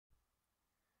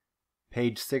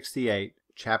Page 68,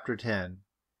 Chapter 10.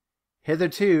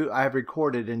 Hitherto I have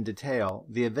recorded in detail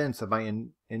the events of my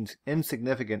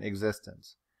insignificant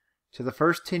existence. To the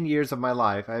first 10 years of my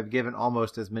life I have given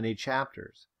almost as many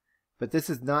chapters. But this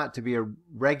is not to be a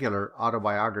regular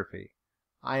autobiography.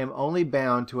 I am only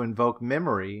bound to invoke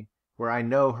memory where I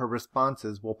know her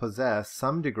responses will possess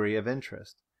some degree of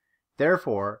interest.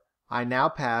 Therefore, I now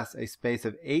pass a space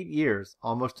of 8 years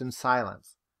almost in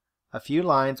silence. A few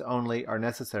lines only are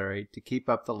necessary to keep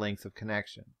up the links of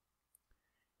connection.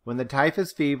 When the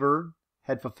typhus fever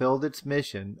had fulfilled its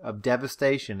mission of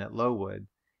devastation at Lowood,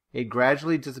 it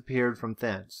gradually disappeared from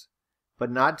thence,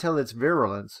 but not till its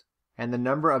virulence and the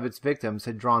number of its victims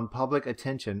had drawn public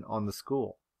attention on the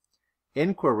school.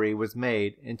 Inquiry was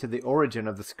made into the origin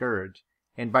of the scourge,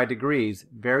 and by degrees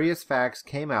various facts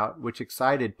came out which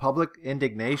excited public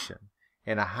indignation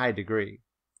in a high degree.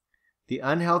 The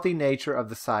unhealthy nature of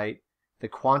the site, the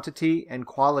quantity and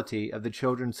quality of the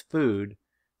children's food,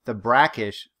 the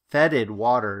brackish, fetid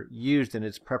water used in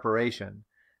its preparation,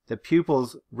 the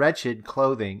pupils' wretched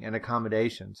clothing and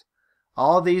accommodations,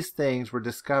 all these things were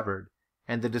discovered,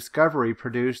 and the discovery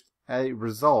produced a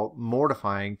result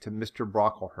mortifying to Mr.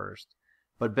 Brocklehurst,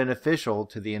 but beneficial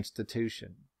to the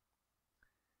institution.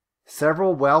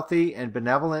 Several wealthy and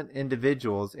benevolent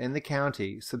individuals in the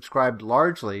county subscribed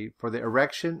largely for the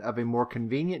erection of a more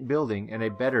convenient building in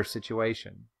a better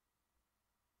situation.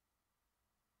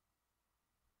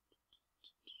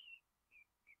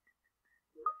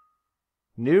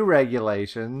 New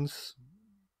regulations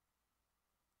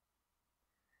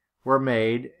were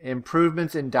made,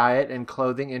 improvements in diet and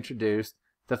clothing introduced,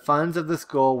 the funds of the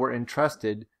school were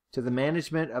entrusted to the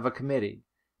management of a committee.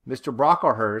 Mr.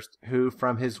 Brocklehurst, who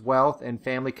from his wealth and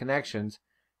family connections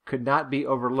could not be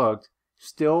overlooked,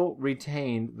 still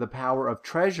retained the power of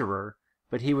treasurer,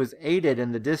 but he was aided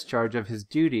in the discharge of his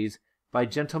duties by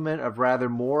gentlemen of rather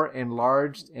more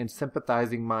enlarged and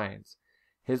sympathizing minds.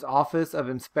 His office of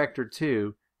inspector,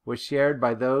 too, was shared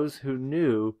by those who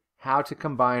knew how to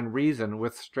combine reason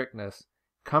with strictness,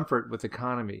 comfort with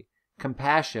economy,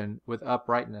 compassion with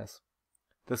uprightness.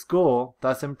 The school,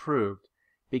 thus improved,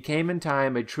 became in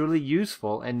time a truly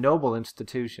useful and noble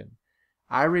institution.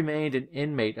 I remained an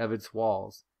inmate of its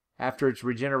walls, after its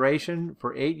regeneration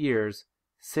for 8 years,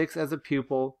 6 as a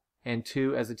pupil and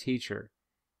 2 as a teacher,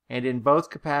 and in both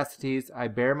capacities I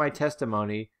bear my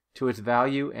testimony to its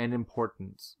value and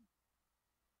importance.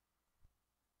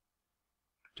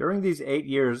 During these 8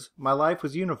 years my life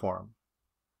was uniform,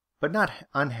 but not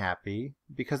unhappy,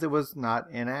 because it was not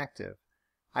inactive.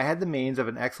 I had the means of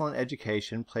an excellent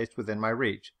education placed within my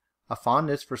reach, a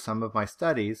fondness for some of my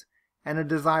studies, and a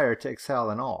desire to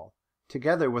excel in all,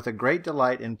 together with a great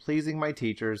delight in pleasing my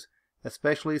teachers,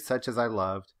 especially such as I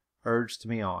loved, urged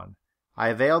me on. I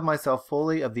availed myself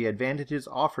fully of the advantages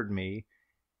offered me.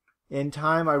 In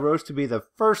time I rose to be the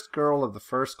first girl of the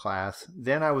first class.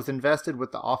 Then I was invested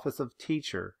with the office of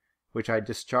teacher, which I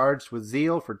discharged with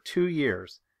zeal for 2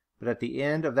 years, but at the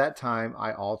end of that time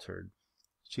I altered.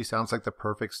 She sounds like the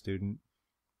perfect student.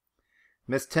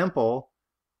 Miss Temple,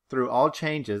 through all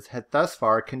changes, had thus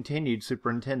far continued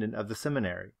superintendent of the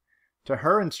seminary. To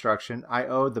her instruction I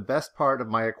owed the best part of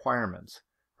my acquirements.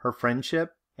 Her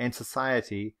friendship and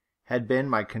society had been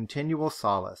my continual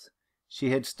solace. She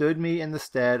had stood me in the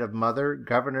stead of mother,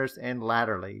 governess, and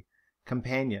latterly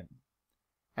companion.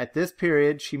 At this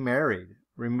period she married,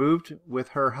 removed with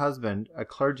her husband, a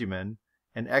clergyman,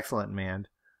 an excellent man,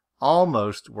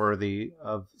 almost worthy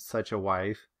of such a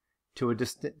wife, to a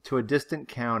distant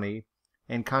county,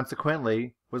 and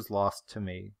consequently was lost to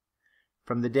me.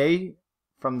 From the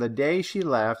day she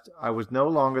left, I was no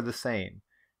longer the same.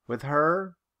 With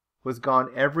her was gone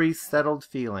every settled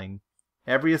feeling,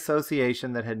 every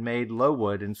association that had made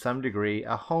Lowood in some degree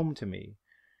a home to me.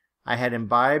 I had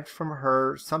imbibed from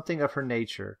her something of her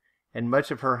nature, and much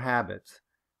of her habits.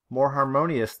 More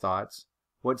harmonious thoughts,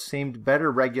 what seemed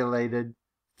better regulated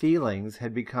feelings,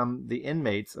 had become the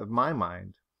inmates of my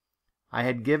mind. I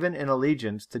had given an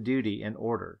allegiance to duty and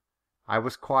order. I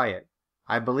was quiet.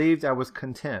 I believed I was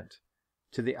content.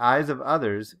 To the eyes of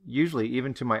others, usually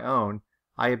even to my own,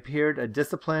 I appeared a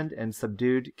disciplined and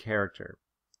subdued character.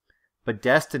 But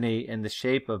destiny, in the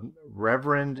shape of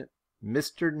Reverend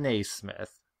Mr.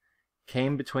 Naismith,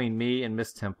 came between me and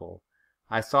Miss Temple.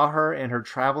 I saw her in her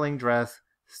traveling dress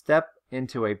step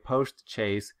into a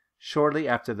post-chaise shortly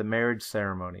after the marriage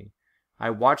ceremony. I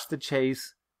watched the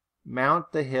chaise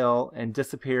mount the hill and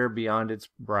disappear beyond its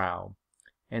brow,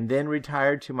 and then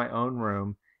retired to my own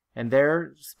room, and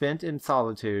there spent in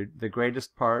solitude the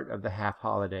greatest part of the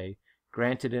half-holiday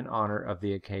granted in honor of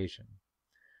the occasion.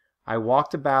 I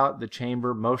walked about the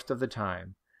chamber most of the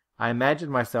time. I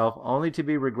imagined myself only to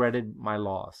be regretting my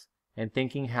loss, and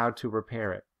thinking how to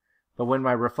repair it. But when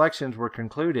my reflections were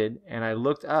concluded, and I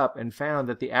looked up and found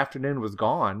that the afternoon was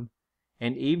gone,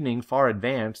 and evening far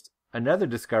advanced, another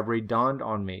discovery dawned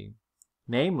on me,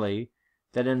 namely,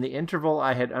 that in the interval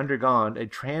I had undergone a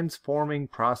transforming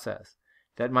process,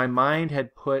 that my mind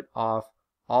had put off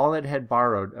all it had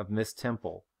borrowed of Miss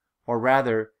Temple, or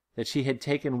rather, that she had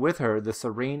taken with her the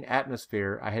serene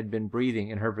atmosphere I had been breathing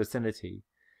in her vicinity,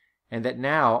 and that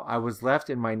now I was left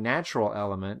in my natural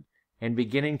element and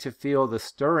beginning to feel the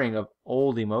stirring of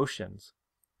old emotions.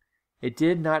 It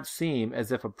did not seem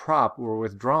as if a prop were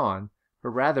withdrawn, but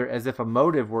rather as if a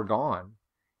motive were gone.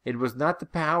 It was not the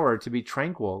power to be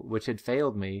tranquil which had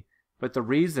failed me, but the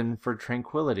reason for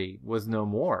tranquillity was no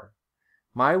more.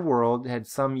 My world had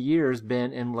some years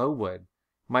been in Lowood.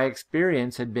 My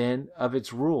experience had been of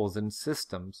its rules and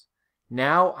systems.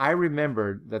 Now I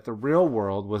remembered that the real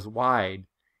world was wide,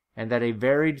 and that a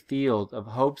varied field of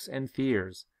hopes and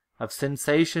fears, of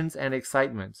sensations and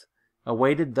excitements,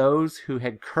 awaited those who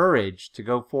had courage to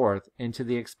go forth into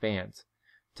the expanse,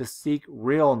 to seek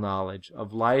real knowledge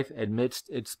of life amidst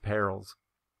its perils.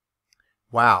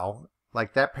 Wow,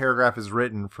 like that paragraph is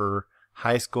written for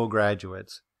high school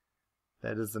graduates.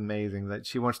 That is amazing that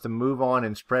she wants to move on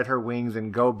and spread her wings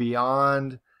and go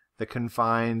beyond the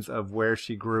confines of where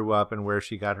she grew up and where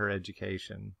she got her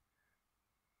education.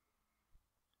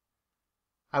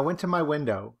 I went to my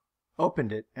window,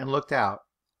 opened it, and looked out.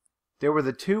 There were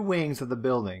the two wings of the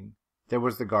building. There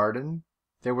was the garden.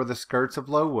 There were the skirts of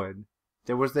Lowood.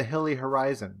 There was the hilly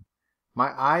horizon.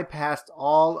 My eye passed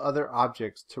all other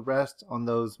objects to rest on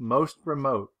those most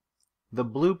remote, the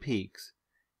blue peaks.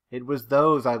 It was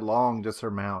those I longed to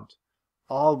surmount.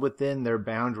 All within their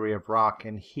boundary of rock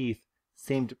and heath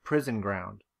seemed prison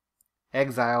ground,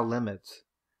 exile limits.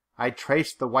 I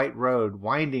traced the white road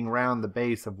winding round the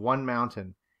base of one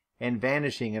mountain and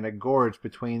vanishing in a gorge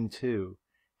between two.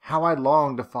 How I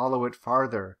longed to follow it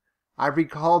farther! I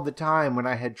recalled the time when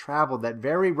I had traveled that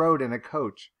very road in a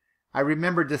coach. I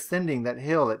remembered descending that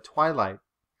hill at twilight.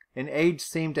 An age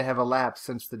seemed to have elapsed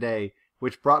since the day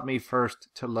which brought me first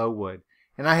to Lowood,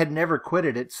 and I had never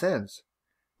quitted it since.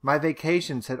 My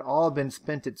vacations had all been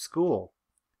spent at school.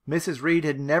 Mrs. Reed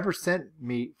had never sent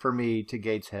for me to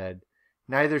Gateshead.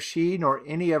 Neither she nor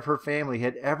any of her family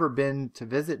had ever been to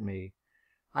visit me.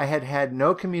 I had had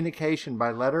no communication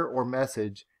by letter or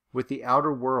message with the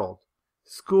outer world.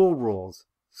 School rules,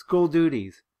 school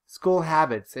duties, school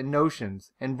habits and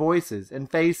notions and voices and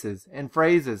faces and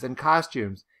phrases and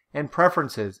costumes and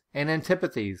preferences and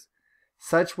antipathies.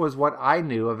 Such was what I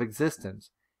knew of existence,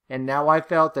 and now I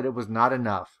felt that it was not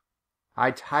enough.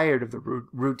 I tired of the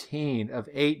routine of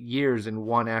 8 years in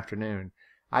one afternoon.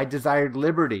 I desired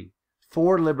liberty.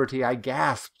 For liberty I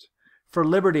gasped. For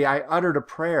liberty I uttered a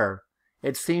prayer.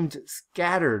 It seemed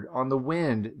scattered on the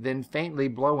wind, then faintly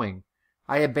blowing.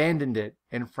 I abandoned it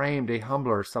and framed a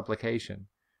humbler supplication.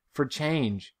 For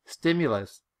change,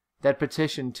 stimulus, that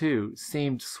petition, too,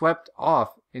 seemed swept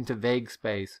off into vague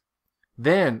space.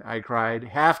 Then, I cried,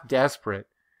 half desperate,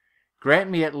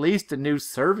 grant me at least a new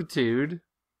servitude.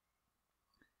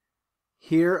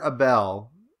 Here a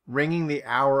bell, ringing the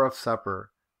hour of supper,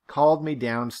 called me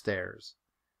downstairs.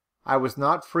 I was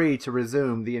not free to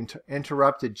resume the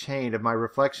interrupted chain of my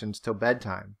reflections till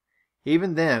bedtime.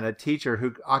 Even then, a teacher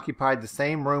who occupied the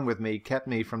same room with me kept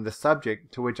me from the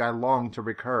subject to which I longed to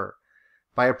recur,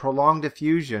 by a prolonged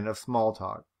diffusion of small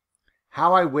talk.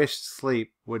 How I wished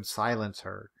sleep would silence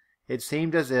her. It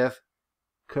seemed as if,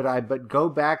 could I but go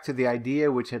back to the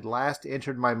idea which had last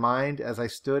entered my mind as I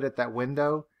stood at that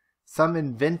window, some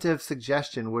inventive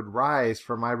suggestion would rise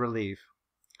for my relief.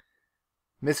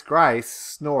 Miss Gryce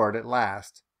snored at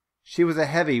last. She was a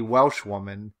heavy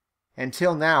Welshwoman, and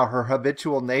till now her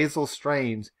habitual nasal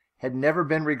strains had never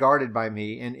been regarded by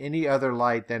me in any other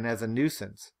light than as a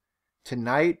nuisance.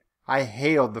 Tonight I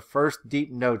hailed the first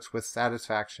deep notes with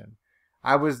satisfaction.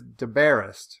 I was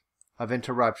debarrassed of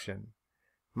interruption.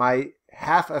 My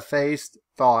half-effaced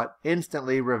thought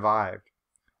instantly revived.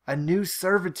 A new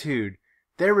servitude!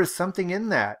 There is something in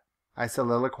that, I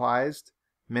soliloquized.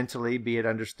 Mentally, be it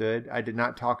understood, I did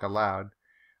not talk aloud.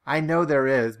 I know there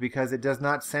is, because it does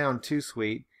not sound too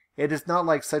sweet. It is not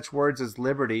like such words as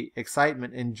liberty,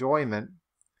 excitement, enjoyment.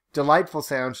 Delightful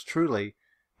sounds, truly,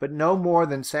 but no more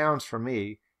than sounds for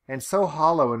me, and so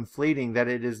hollow and fleeting that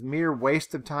it is mere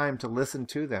waste of time to listen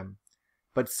to them.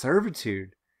 But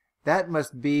servitude, that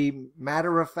must be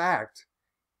matter of fact.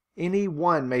 Any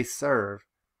one may serve.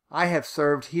 I have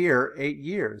served here 8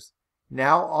 years.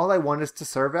 Now all I want is to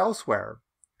serve elsewhere.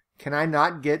 Can I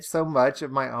not get so much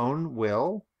of my own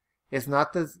will? Is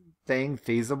not the thing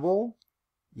feasible?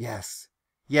 Yes,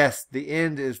 yes, the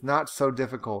end is not so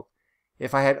difficult.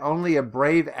 If I had only a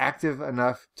brave active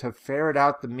enough to ferret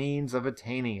out the means of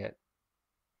attaining it.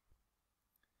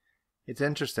 It's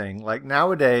interesting. Like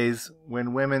nowadays,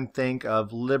 when women think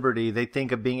of liberty, they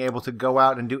think of being able to go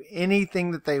out and do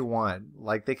anything that they want.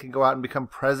 Like they can go out and become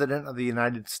president of the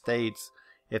United States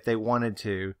if they wanted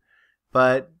to.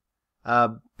 But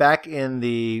back in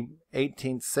the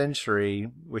 18th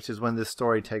century, which is when this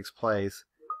story takes place,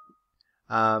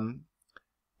 um,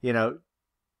 you know,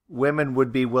 women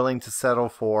would be willing to settle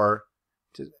for,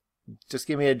 just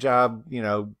give me a job,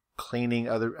 cleaning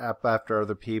up after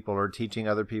other people or teaching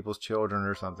other people's children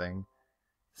or something.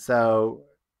 So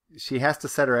she has to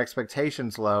set her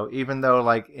expectations low, even though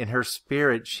like in her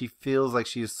spirit, she feels like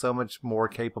she is so much more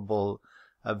capable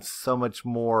of so much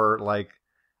more like,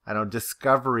 I don't know,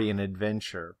 discovery and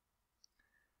adventure.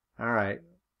 All right.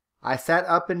 I sat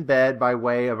up in bed by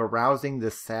way of arousing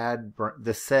the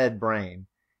said brain.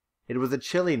 It was a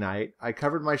chilly night. I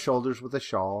covered my shoulders with a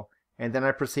shawl, and then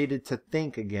I proceeded to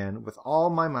think again with all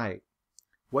my might.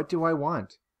 What do I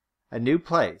want? A new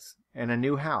place and a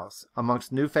new house,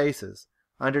 amongst new faces,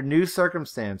 under new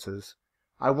circumstances.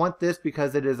 I want this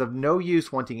because it is of no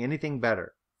use wanting anything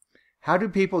better. How do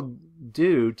people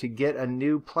do to get a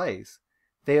new place?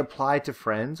 They apply to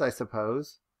friends, I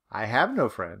suppose. I have no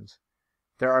friends.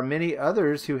 There are many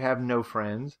others who have no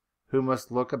friends, who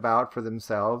must look about for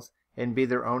themselves and be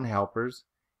their own helpers.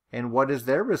 And what is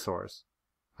their resource?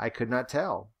 I could not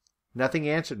tell. Nothing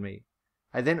answered me.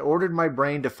 I then ordered my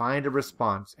brain to find a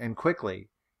response, and quickly.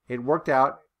 It worked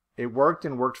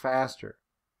and worked faster.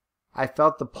 I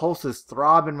felt the pulses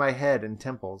throb in my head and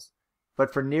temples,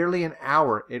 but for nearly an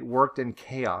hour it worked in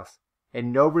chaos,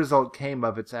 and no result came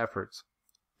of its efforts.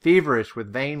 Feverish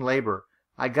with vain labor,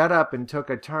 I got up and took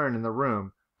a turn in the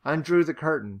room, undrew the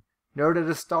curtain, noted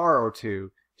a star or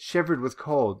two, shivered with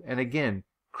cold, and again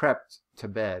crept to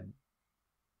bed.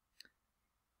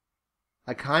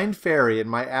 A kind fairy in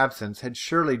my absence had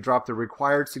surely dropped the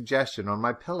required suggestion on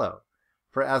my pillow,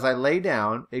 for as I lay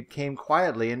down, it came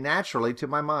quietly and naturally to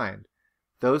my mind.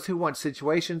 Those who want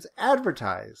situations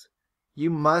advertise. You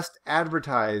must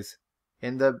advertise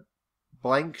in the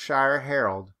Blankshire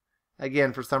Herald.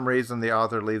 Again, for some reason, the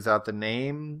author leaves out the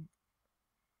name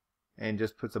and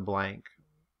just puts a blank.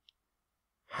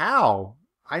 How?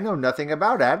 I know nothing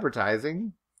about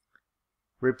advertising.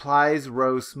 Replies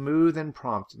rose smooth and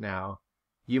prompt now.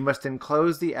 You must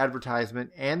enclose the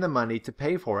advertisement and the money to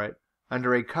pay for it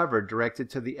under a cover directed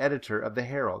to the editor of the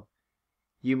Herald.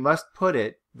 You must put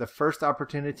it, the first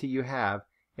opportunity you have,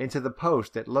 into the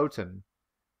post at Loughton.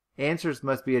 Answers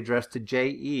must be addressed to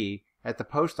J.E. at the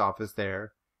post office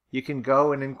there. You can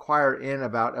go and inquire in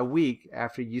about a week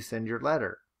after you send your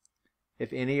letter,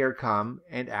 if any are come,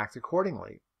 and act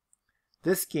accordingly.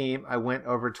 This scheme I went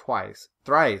over twice,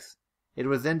 thrice. It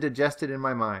was then digested in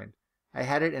my mind. I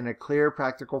had it in a clear,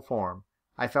 practical form.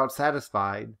 I felt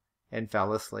satisfied and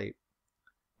fell asleep.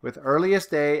 With earliest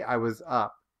day I was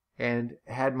up, and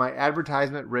had my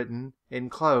advertisement written,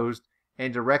 enclosed,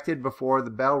 and directed before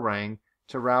the bell rang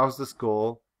to rouse the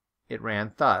school. It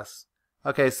ran thus.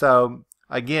 Okay, so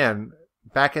again,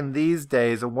 back in these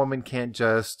days, a woman can't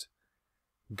just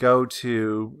go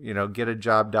to,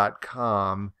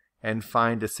 getajob.com and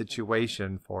find a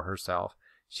situation for herself.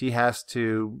 She has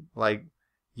to,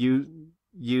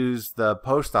 use the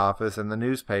post office and the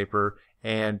newspaper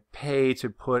and pay to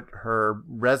put her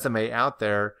resume out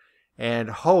there and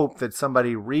hope that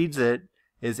somebody reads it,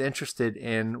 is interested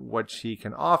in what she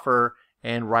can offer,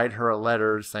 and write her a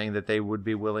letter saying that they would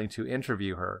be willing to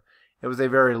interview her. It was a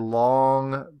very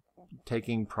long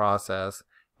taking process,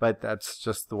 but that's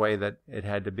just the way that it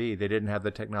had to be. They didn't have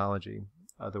the technology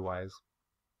otherwise.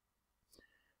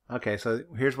 Okay, so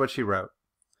here's what she wrote.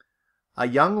 A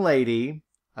young lady,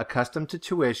 accustomed to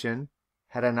tuition,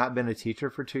 had I not been a teacher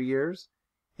for 2 years,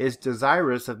 is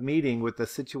desirous of meeting with a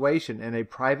situation in a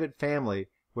private family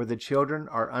where the children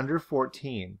are under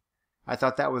 14. I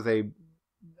thought that was,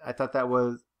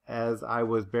 as I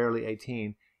was barely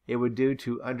 18, it would do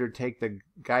to undertake the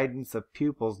guidance of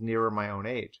pupils nearer my own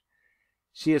age.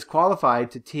 She is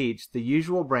qualified to teach the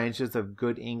usual branches of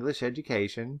good English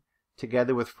education,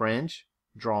 together with French,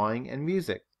 drawing, and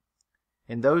music.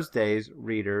 In those days,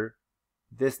 reader,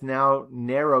 this now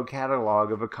narrow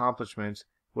catalogue of accomplishments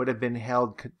would have been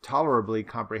held tolerably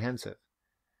comprehensive.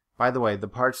 By the way, the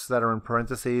parts that are in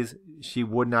parentheses, she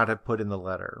would not have put in the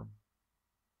letter.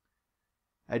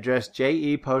 Address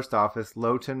J.E. Post Office,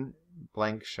 Loughton,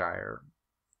 Blankshire.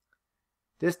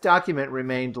 This document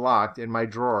remained locked in my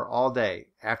drawer all day.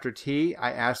 After tea,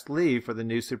 I asked leave for the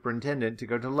new superintendent to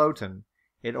go to Loughton,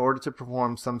 in order to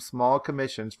perform some small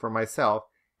commissions for myself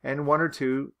and one or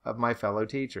two of my fellow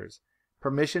teachers.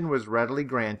 Permission was readily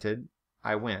granted.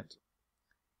 I went.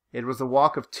 It was a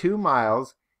walk of 2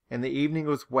 miles, and the evening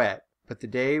was wet, but the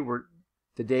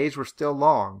days were still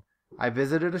long. I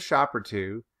visited a shop or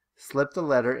two, slipped a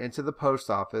letter into the post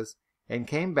office, and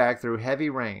came back through heavy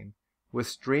rain, with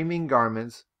streaming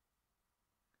garments,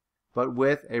 but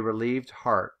with a relieved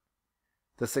heart.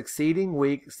 The succeeding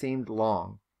week seemed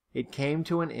long. It came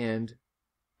to an end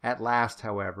at last,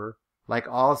 however, like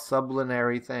all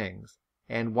sublunary things,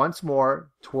 and once more,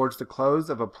 towards the close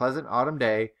of a pleasant autumn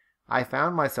day, I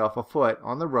found myself afoot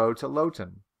on the road to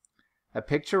Lowton. A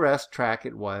picturesque track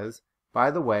it was, by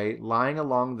the way, lying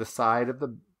along the side of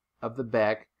the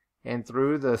beck and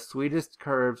through the sweetest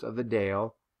curves of the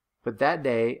dale, but that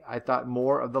day I thought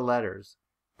more of the letters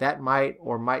that might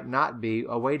or might not be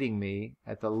awaiting me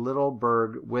at the little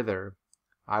burg whither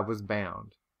I was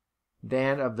bound,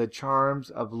 than of the charms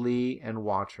of Lee and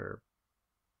Water.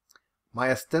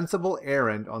 My ostensible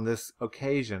errand on this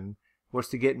occasion was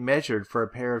to get measured for a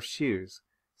pair of shoes,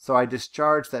 so I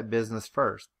discharged that business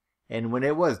first, and when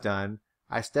it was done,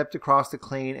 I stepped across the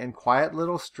clean and quiet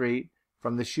little street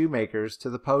from the shoemaker's to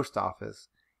the post office.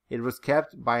 It was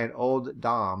kept by an old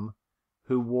dame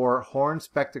who wore horn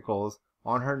spectacles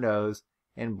on her nose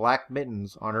and black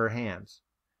mittens on her hands.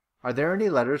 "Are there any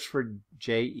letters for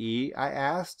J.E.?" I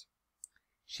asked.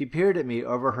 She peered at me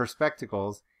over her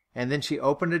spectacles, and then she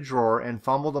opened a drawer and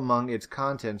fumbled among its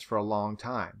contents for a long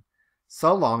time,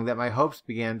 so long that my hopes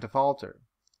began to falter.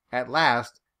 At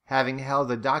last, having held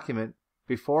the document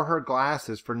before her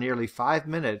glasses for nearly 5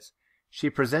 minutes, she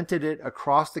presented it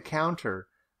across the counter,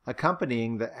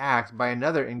 accompanying the act by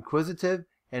another inquisitive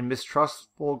and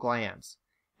mistrustful glance.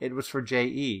 It was for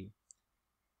J.E.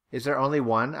 "Is there only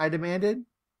one?" I demanded.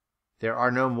 "There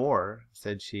are no more,"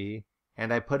 said she,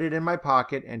 and I put it in my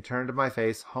pocket and turned my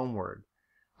face homeward.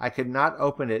 I could not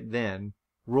open it then.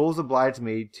 Rules obliged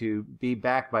me to be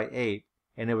back by 8,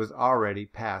 and it was already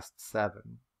past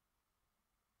 7.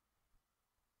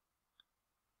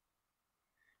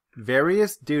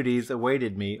 Various duties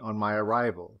awaited me on my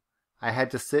arrival. I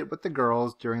had to sit with the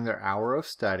girls during their hour of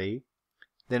study.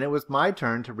 Then it was my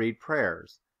turn to read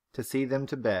prayers, to see them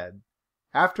to bed.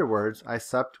 Afterwards I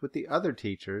supped with the other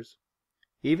teachers.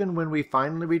 Even when we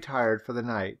finally retired for the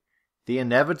night, the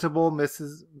inevitable Miss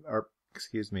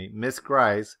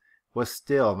Gryce was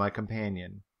still my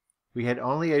companion. We had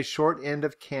only a short end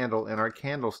of candle in our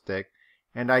candlestick,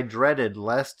 and I dreaded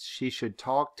lest she should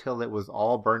talk till it was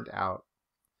all burnt out.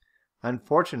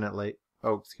 Fortunately,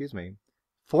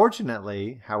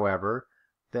 however,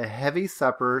 the heavy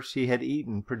supper she had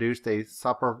eaten produced a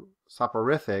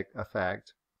soporific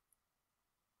effect.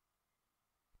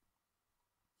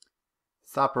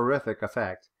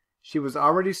 She was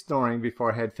already snoring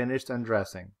before I had finished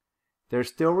undressing. There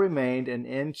still remained an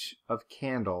inch of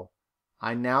candle.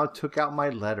 I now took out my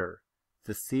letter.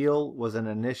 The seal was an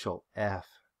initial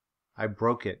F. I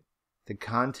broke it. The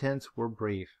contents were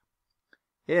brief.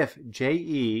 "If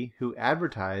J.E., who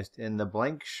advertised in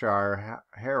the shire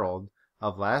Herald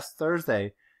of last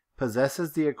Thursday,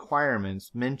 possesses the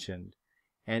acquirements mentioned,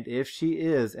 and if she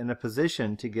is in a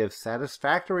position to give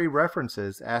satisfactory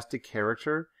references as to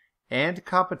character and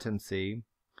competency,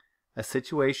 a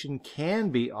situation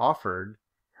can be offered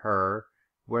her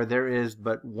where there is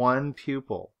but one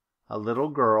pupil, a little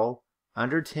girl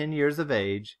under 10 years of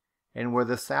age, and where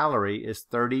the salary is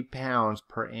 £30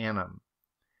 per annum.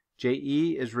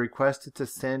 J.E. is requested to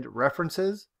send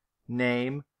references,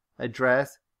 name,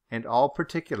 address, and all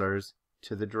particulars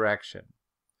to the direction: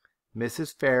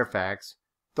 Mrs. Fairfax,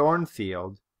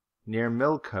 Thornfield, near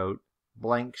Millcote,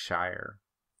 shire.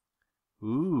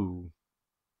 Ooh.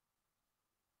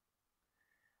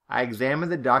 I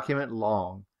examined the document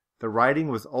long. The writing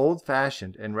was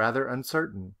old-fashioned and rather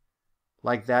uncertain,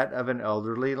 like that of an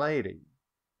elderly lady.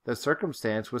 The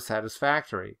circumstance was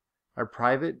satisfactory. A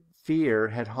private fear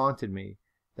had haunted me,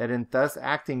 that in thus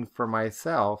acting for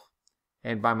myself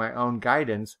and by my own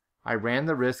guidance, I ran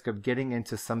the risk of getting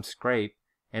into some scrape,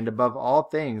 and above all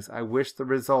things I wished the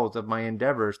result of my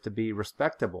endeavors to be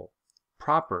respectable,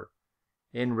 proper,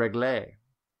 in règle.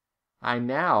 I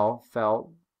now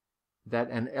felt that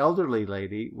an elderly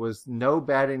lady was no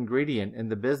bad ingredient in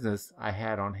the business I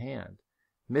had on hand.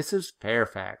 Mrs.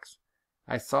 Fairfax.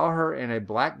 I saw her in a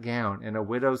black gown and a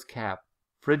widow's cap,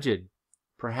 frigid,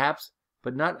 perhaps,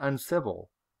 but not uncivil,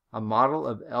 a model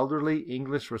of elderly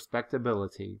English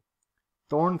respectability.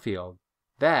 Thornfield,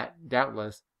 that,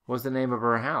 doubtless, was the name of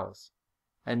her house.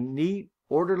 A neat,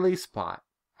 orderly spot,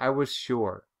 I was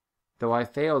sure, though I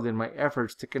failed in my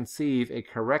efforts to conceive a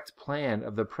correct plan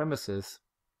of the premises.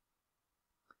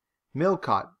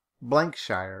 Millcote,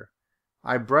 shire.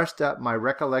 I brushed up my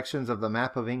recollections of the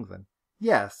map of England.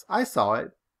 Yes, I saw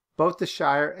it, both the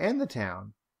shire and the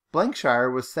town.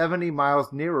 Blankshire was 70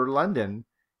 miles nearer London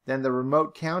than the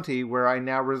remote county where I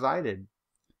now resided.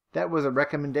 That was a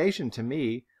recommendation to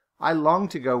me. I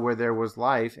longed to go where there was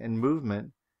life and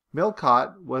movement.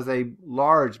 Millcote was a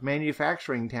large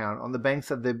manufacturing town on the banks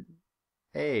of the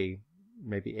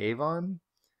maybe Avon?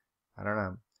 I don't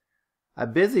know. A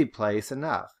busy place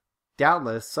enough.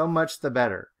 Doubtless, so much the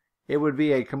better. It would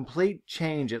be a complete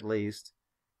change at least.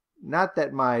 Not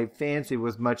that my fancy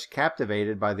was much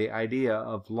captivated by the idea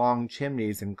of long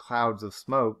chimneys and clouds of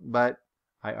smoke, but,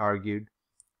 I argued,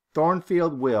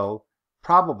 Thornfield will,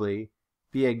 probably,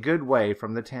 be a good way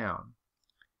from the town.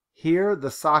 Here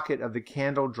the socket of the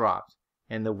candle dropped,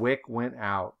 and the wick went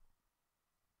out.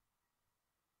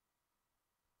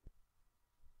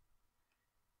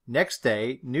 Next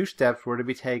day, new steps were to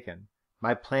be taken.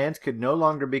 My plans could no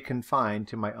longer be confined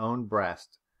to my own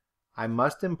breast. I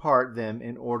must impart them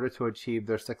in order to achieve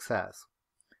their success.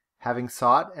 Having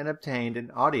sought and obtained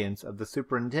an audience of the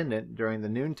superintendent during the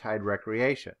noontide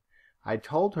recreation, I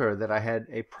told her that I had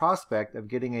a prospect of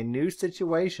getting a new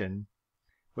situation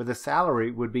where the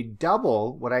salary would be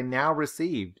double what I now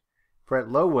received, for at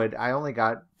Lowood I only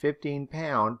got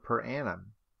 £15 per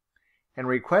annum, and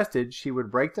requested she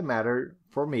would break the matter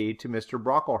for me to Mr.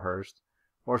 Brocklehurst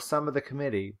or some of the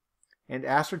committee, and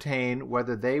ascertain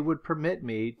whether they would permit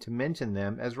me to mention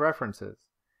them as references.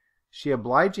 She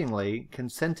obligingly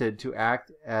consented to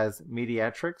act as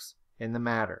mediatrix in the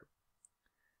matter.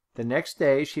 The next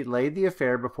day she laid the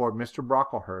affair before Mr.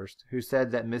 Brocklehurst, who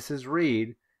said that Mrs.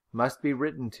 Reed must be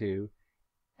written to,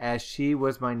 as she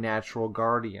was my natural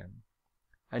guardian.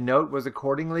 A note was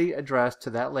accordingly addressed to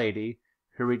that lady,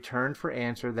 who returned for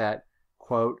answer that,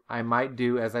 quote, I might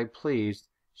do as I pleased.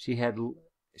 She had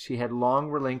long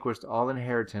relinquished all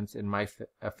inheritance in my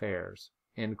affairs.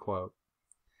 End quote.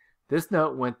 This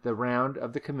note went the round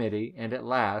of the committee, and at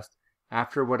last,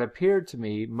 after what appeared to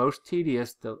me most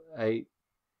tedious delay,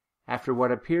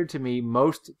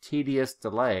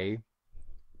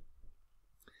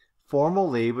 formal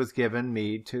leave was given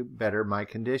me to better my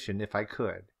condition if I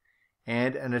could,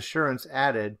 and an assurance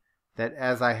added that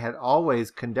as I had always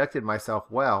conducted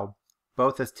myself well,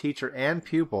 both as teacher and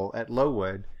pupil at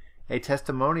Lowood, a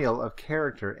testimonial of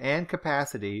character and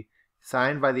capacity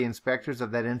signed by the inspectors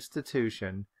of that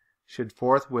institution should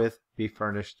forthwith be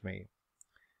furnished me.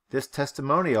 This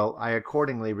testimonial I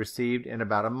accordingly received in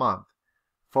about a month,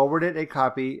 forwarded a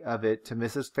copy of it to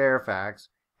Mrs. Fairfax,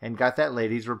 and got that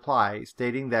lady's reply,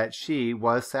 stating that she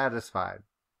was satisfied,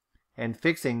 and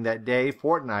fixing that day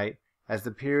fortnight as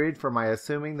the period for my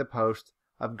assuming the post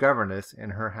of governess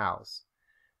in her house.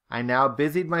 I now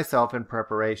busied myself in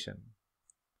preparation.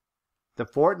 The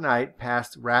fortnight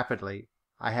passed rapidly.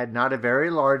 I had not a very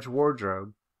large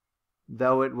wardrobe,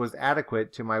 though it was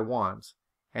adequate to my wants,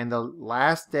 and the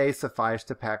last day sufficed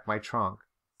to pack my trunk,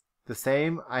 the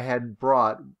same I had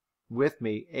brought with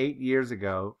me 8 years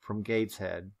ago from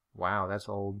Gateshead. Wow, that's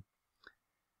old.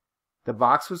 The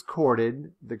box was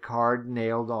corded, the card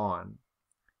nailed on.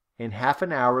 In half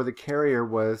an hour the carrier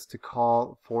was to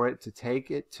call for it to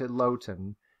take it to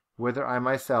Loughton, whither I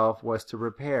myself was to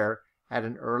repair at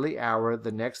an early hour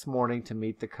the next morning to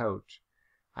meet the coach.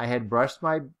 I had brushed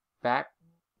my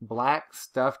black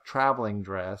stuff travelling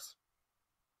dress,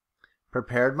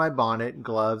 prepared my bonnet,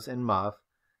 gloves, and muff,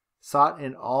 sought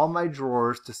in all my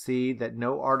drawers to see that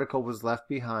no article was left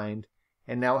behind,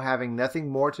 and now having nothing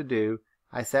more to do,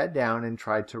 I sat down and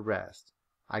tried to rest.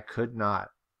 I could not.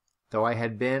 Though I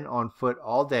had been on foot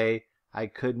all day, I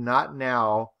could not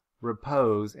now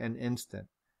repose an instant.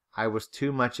 I was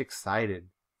too much excited.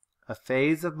 A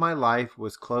phase of my life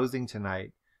was closing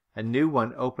tonight, a new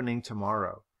one opening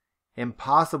tomorrow.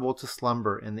 Impossible to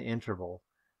slumber in the interval.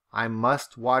 I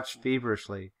must watch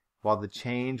feverishly while the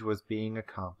change was being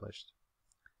accomplished.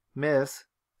 Miss,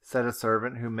 said a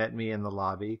servant who met me in the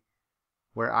lobby,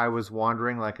 where I was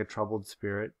wandering like a troubled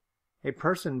spirit, a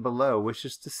person below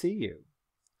wishes to see you.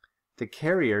 The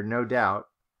carrier, no doubt,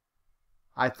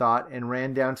 I thought, and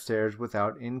ran downstairs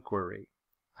without inquiry.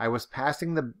 I was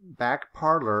passing the back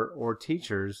parlor or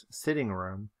teacher's sitting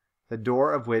room, the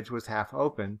door of which was half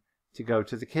open, to go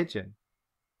to the kitchen,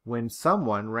 when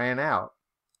someone ran out.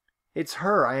 It's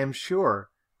her, I am sure.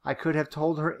 I could have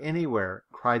told her anywhere,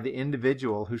 cried the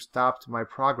individual who stopped my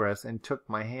progress and took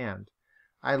my hand.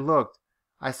 I looked.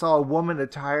 I saw a woman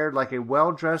attired like a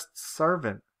well-dressed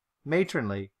servant,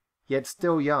 matronly, yet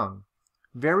still young,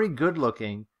 very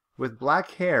good-looking, with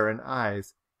black hair and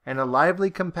eyes, and a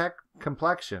lively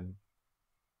complexion.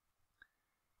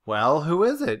 "Well, who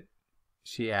is it?"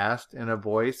 she asked, in a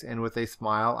voice and with a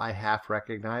smile I half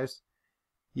recognized.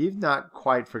 You've not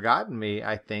quite forgotten me,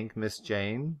 I think, Miss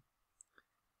Jane."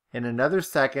 In another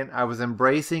second I was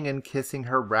embracing and kissing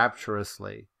her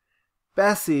rapturously.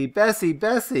 "Bessie, Bessie,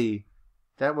 Bessie!"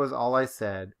 That was all I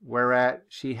said, whereat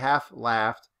she half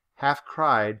laughed, half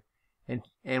cried,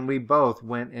 and we both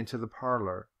went into the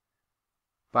parlor.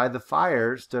 By the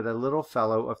fire stood a little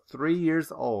fellow of 3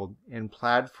 years old in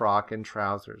plaid frock and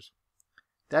trousers.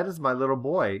 "That is my little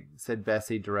boy," said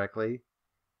Bessie directly.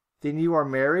 "Then you are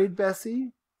married,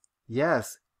 Bessie?"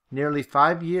 "Yes, nearly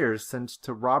 5 years since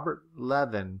to Robert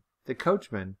Levin, the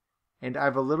coachman, and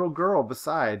I've a little girl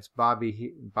besides,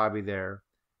 Bobby there,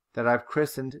 that I've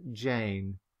christened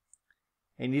Jane."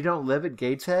 "And you don't live at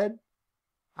Gateshead?"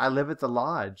 "I live at the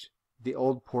lodge. The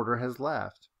old porter has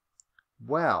left."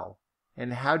 "Well,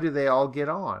 and how do they all get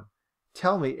on?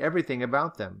 Tell me everything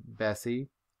about them, Bessie.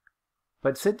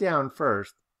 But sit down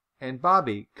first. And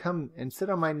Bobby, come and sit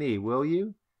on my knee, will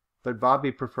you?" But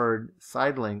Bobby preferred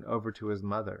sidling over to his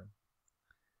mother.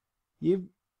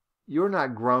 "You're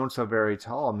not grown so very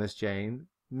tall, Miss Jane,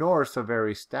 nor so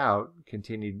very stout,"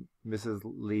 continued Mrs.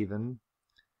 Levin.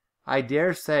 "I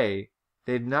dare say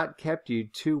they've not kept you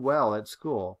too well at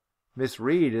school. Miss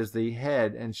Reed is the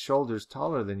head and shoulders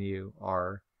taller than you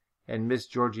are, and Miss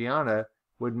Georgiana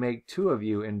would make 2 of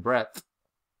you in breadth."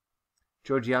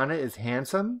 "Georgiana is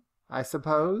handsome, I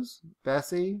suppose,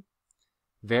 Bessie?"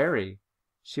 "Very.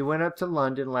 She went up to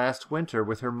London last winter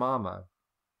with her mamma,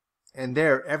 and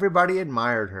there everybody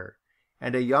admired her,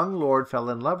 and a young lord fell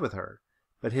in love with her,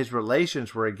 but his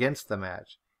relations were against the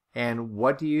match, and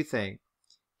what do you think?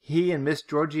 He and Miss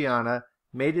Georgiana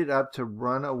made it up to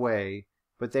run away,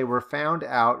 but they were found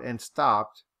out and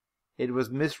stopped. It was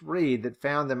Miss Reed that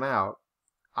found them out.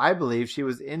 I believe she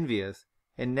was envious,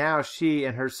 and now she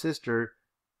and her sister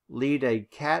lead a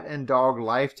cat and dog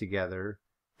life together.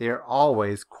 They are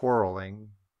always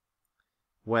quarreling."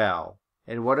 "Well,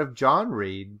 and what of John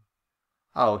Reed?"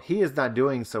 "Oh, he is not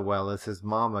doing so well as his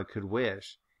mamma could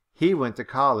wish. He went to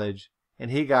college,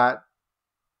 and he got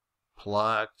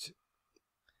plucked,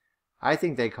 I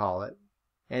think they call it.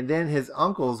 And then his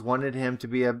uncles wanted him to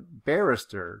be a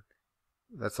barrister,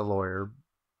 that's a lawyer,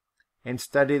 and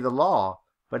study the law.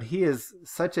 But he is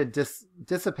such a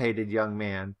dissipated young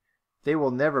man, they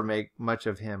will never make much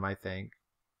of him, I think."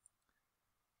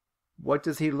 "What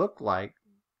does he look like?"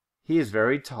 "He is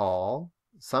very tall.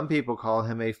 Some people call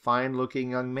him a fine-looking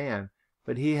young man,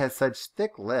 but he has such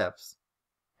thick lips."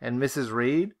 "And Mrs.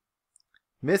 Reed?"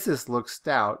 "Mrs. looks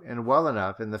stout and well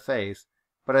enough in the face,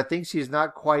 but I think she is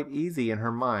not quite easy in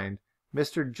her mind.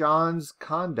 Mr. John's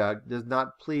conduct does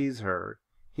not please her.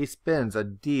 He spends a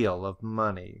deal of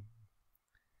money."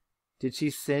 "Did she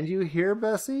send you here,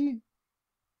 Bessie?"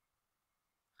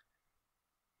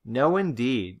 "No,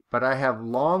 indeed, but I have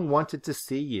long wanted to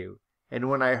see you, and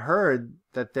when I heard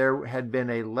that there had been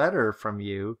a letter from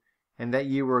you, and that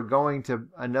you were going to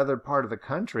another part of the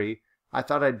country, I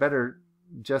thought I'd better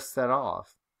just set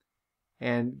off,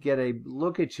 and get a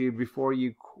look at you before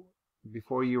you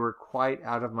were quite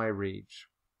out of my reach."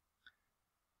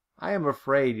 "I am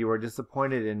afraid you are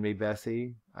disappointed in me,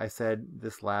 Bessie," I said,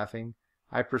 this laughing.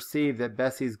 I perceived that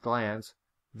Bessie's glance,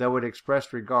 though it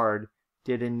expressed regard,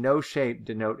 did in no shape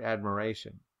denote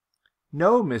admiration.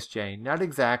 "No, Miss Jane, not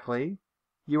exactly.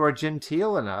 You are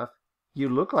genteel enough. You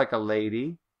look like a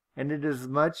lady, and it is as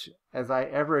much as I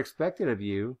ever expected of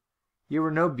you. You were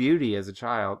no beauty as a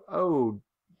child." "Oh,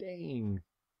 dang!"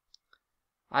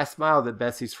 I smiled at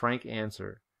Bessie's frank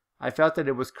answer. I felt that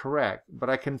it was correct, but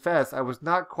I confess I was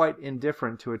not quite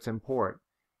indifferent to its import.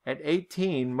 At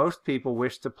 18, most people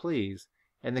wish to please,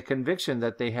 and the conviction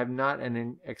that they have not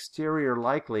an exterior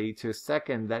likely to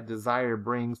second that desire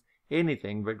brings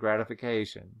anything but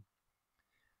gratification.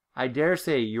 "I dare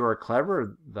say you are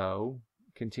clever, though,"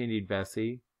 continued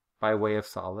Bessie, by way of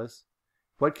solace.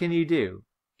 "What can you do?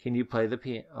 Can you play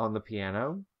on the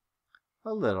piano?"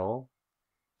 "A little."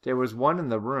 There was one in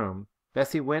the room.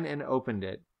 Bessie went and opened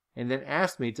it, and then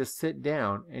asked me to sit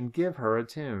down and give her a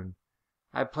tune.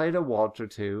 I played a waltz or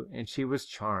 2, and she was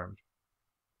charmed.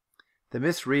 "The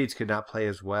Miss Reeds could not play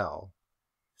as well,"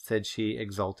 said she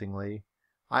exultingly.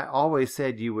 "I always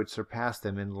said you would surpass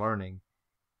them in learning.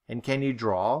 And can you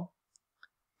draw?"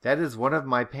 "That is one of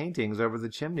my paintings over the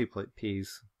chimney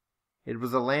piece." It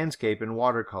was a landscape in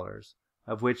watercolors,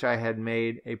 of which I had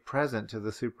made a present to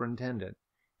the superintendent,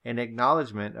 in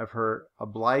acknowledgment of her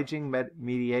obliging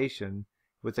mediation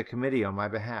with the committee on my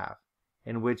behalf,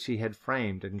 and which she had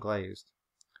framed and glazed.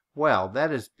 "Well,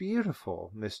 that is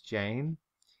beautiful, Miss Jane.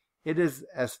 It is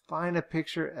as fine a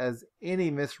picture as any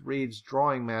Miss Reed's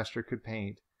drawing master could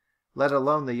paint, let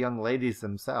alone the young ladies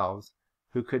themselves,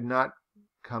 who could not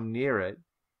come near it,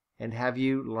 And have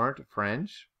you learnt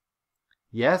French?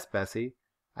 Yes, Bessie.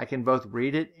 I can both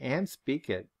read it and speak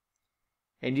it.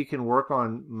 And you can work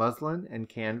on muslin and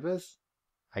canvas?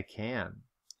 I can.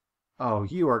 Oh,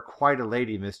 you are quite a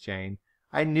lady, Miss Jane.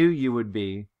 I knew you would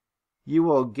be. You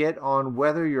will get on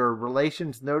whether your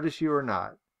relations notice you or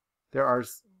not.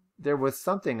 There was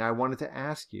something I wanted to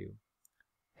ask you.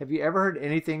 Have you ever heard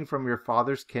anything from your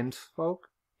father's kinsfolk,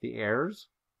 the Eyres?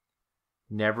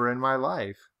 Never in my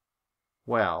life.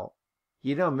 Well,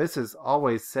 you know Mrs.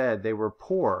 always said they were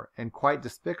poor and quite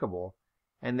despicable,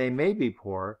 and they may be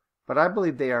poor, but I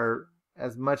believe they are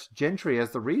as much gentry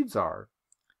as the Reeds are.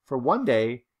 For one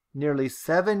day, nearly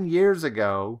 7 years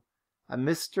ago, a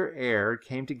Mr. Eyre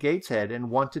came to Gateshead and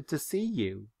wanted to see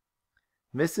you.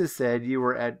 Mrs. said you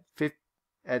were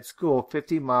at school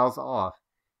 50 miles off.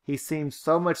 He seemed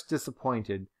so much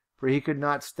disappointed, for he could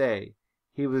not stay.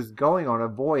 He was going on a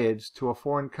voyage to a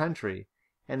foreign country,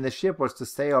 and the ship was to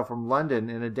sail from London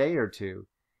in a day or two.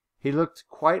 He looked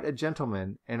quite a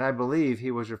gentleman, and I believe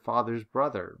he was your father's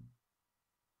brother.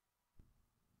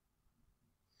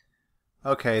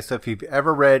 Okay, so if you've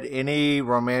ever read any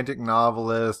romantic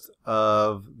novelist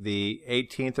of the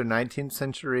 18th or 19th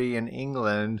century in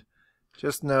England,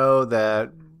 just know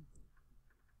that,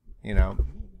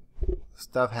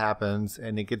 stuff happens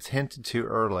and it gets hinted to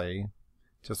early,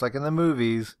 just like in the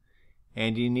movies,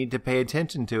 and you need to pay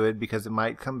attention to it because it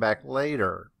might come back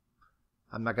later.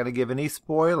 I'm not going to give any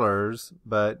spoilers,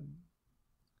 but,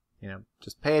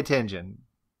 just pay attention.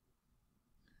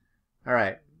 All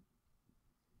right.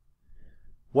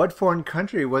 What foreign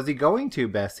country was he going to,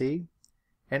 Bessie?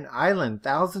 An island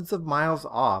thousands of miles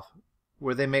off,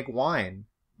 where they make wine.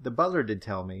 The butler did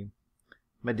tell me.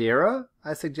 Madeira?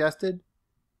 I suggested.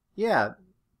 Yeah,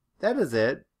 that is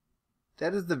it.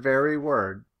 That is the very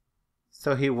word.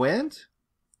 So he went?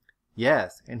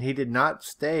 Yes, and he did not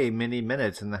stay many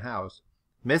minutes in the house.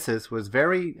 Mrs. was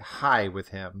very high with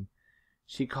him.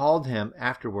 She called him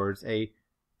afterwards a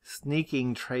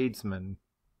sneaking tradesman.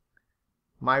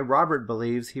 My Robert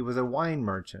believes he was a wine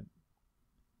merchant.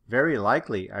 Very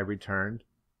likely, I returned,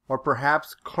 or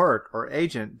perhaps clerk or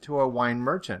agent to a wine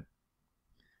merchant.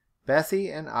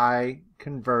 Bessie and I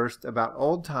conversed about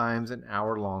old times an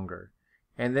hour longer,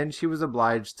 and then she was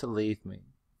obliged to leave me.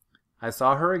 I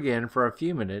saw her again for a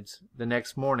few minutes the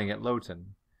next morning at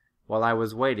Lowton, while I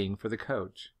was waiting for the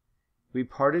coach. We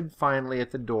parted finally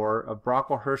at the door of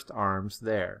Brocklehurst Arms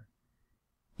there.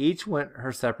 Each went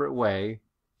her separate way.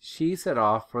 She set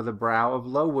off for the brow of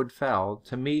Lowood Fell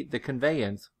to meet the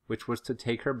conveyance which was to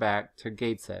take her back to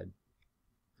Gateshead.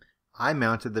 I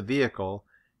mounted the vehicle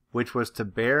which was to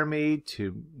bear me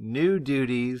to new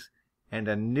duties and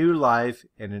a new life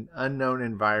in an unknown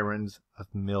environs of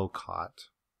Millcote.